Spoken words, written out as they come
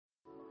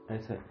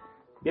Ese.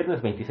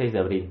 Viernes 26 de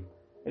abril.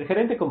 El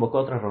gerente convocó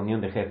otra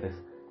reunión de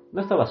jefes.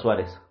 No estaba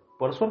Suárez.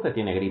 Por suerte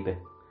tiene gripe.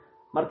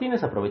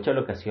 Martínez aprovechó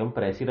la ocasión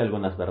para decir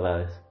algunas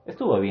verdades.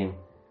 Estuvo bien.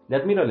 Le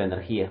admiro la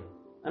energía.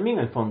 A mí en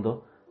el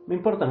fondo me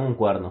importan un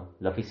cuerno,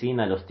 la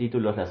oficina, los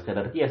títulos, las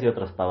jerarquías y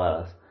otras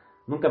pavadas.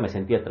 Nunca me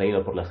sentí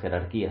atraído por las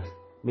jerarquías.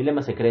 Mi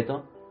lema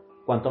secreto: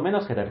 cuanto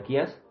menos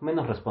jerarquías,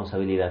 menos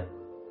responsabilidad.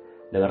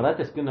 La verdad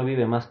es que uno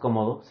vive más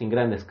cómodo sin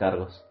grandes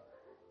cargos.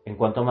 En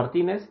cuanto a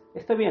Martínez,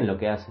 está bien lo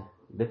que hace.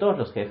 De todos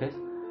los jefes,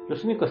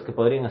 los únicos que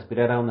podrían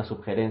aspirar a una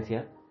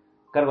subgerencia,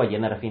 cargo a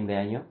llenar a fin de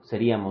año,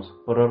 seríamos,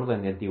 por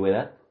orden de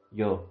antigüedad,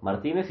 yo,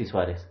 Martínez y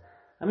Suárez.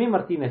 A mí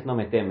Martínez no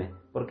me teme,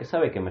 porque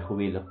sabe que me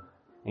jubilo.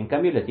 En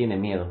cambio le tiene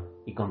miedo,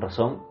 y con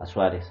razón, a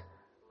Suárez,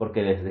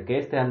 porque desde que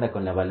éste anda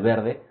con la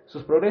Valverde,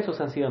 sus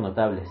progresos han sido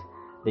notables.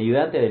 De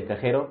ayudante del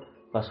cajero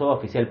pasó a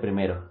oficial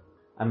primero,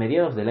 a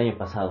mediados del año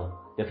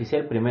pasado, de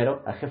oficial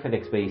primero a jefe de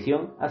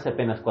expedición hace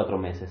apenas 4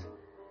 meses.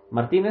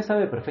 Martínez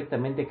sabe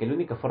perfectamente que la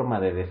única forma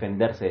de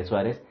defenderse de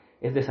Suárez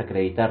es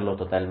desacreditarlo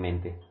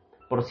totalmente.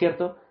 Por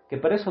cierto, que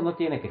para eso no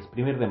tiene que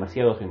exprimir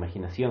demasiado su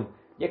imaginación,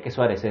 ya que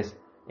Suárez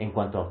es, en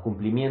cuanto a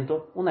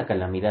cumplimiento, una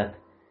calamidad.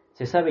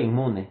 Se sabe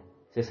inmune,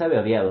 se sabe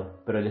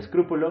odiado, pero el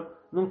escrúpulo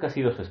nunca ha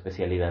sido su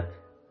especialidad.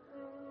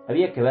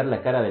 Había que ver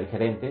la cara del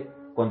gerente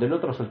cuando el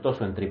otro soltó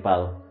su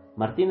entripado.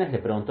 Martínez le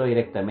preguntó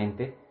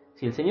directamente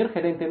si el señor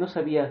gerente no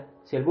sabía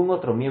si algún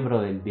otro miembro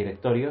del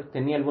directorio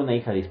tenía alguna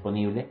hija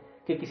disponible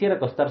que quisiera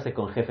acostarse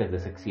con jefes de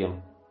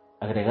sección,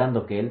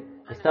 agregando que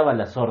él estaba a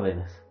las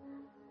órdenes.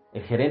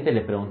 El gerente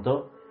le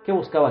preguntó qué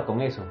buscaba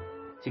con eso,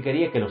 si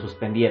quería que lo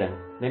suspendieran.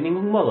 De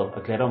ningún modo,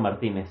 aclaró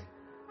Martínez.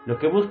 Lo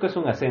que busco es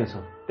un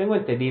ascenso. Tengo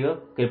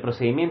entendido que el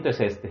procedimiento es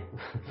este.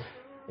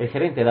 El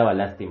gerente daba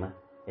lástima.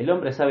 El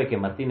hombre sabe que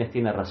Martínez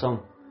tiene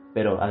razón,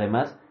 pero,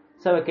 además,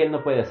 sabe que él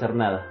no puede hacer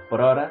nada.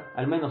 Por ahora,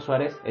 al menos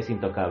Suárez es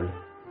intocable.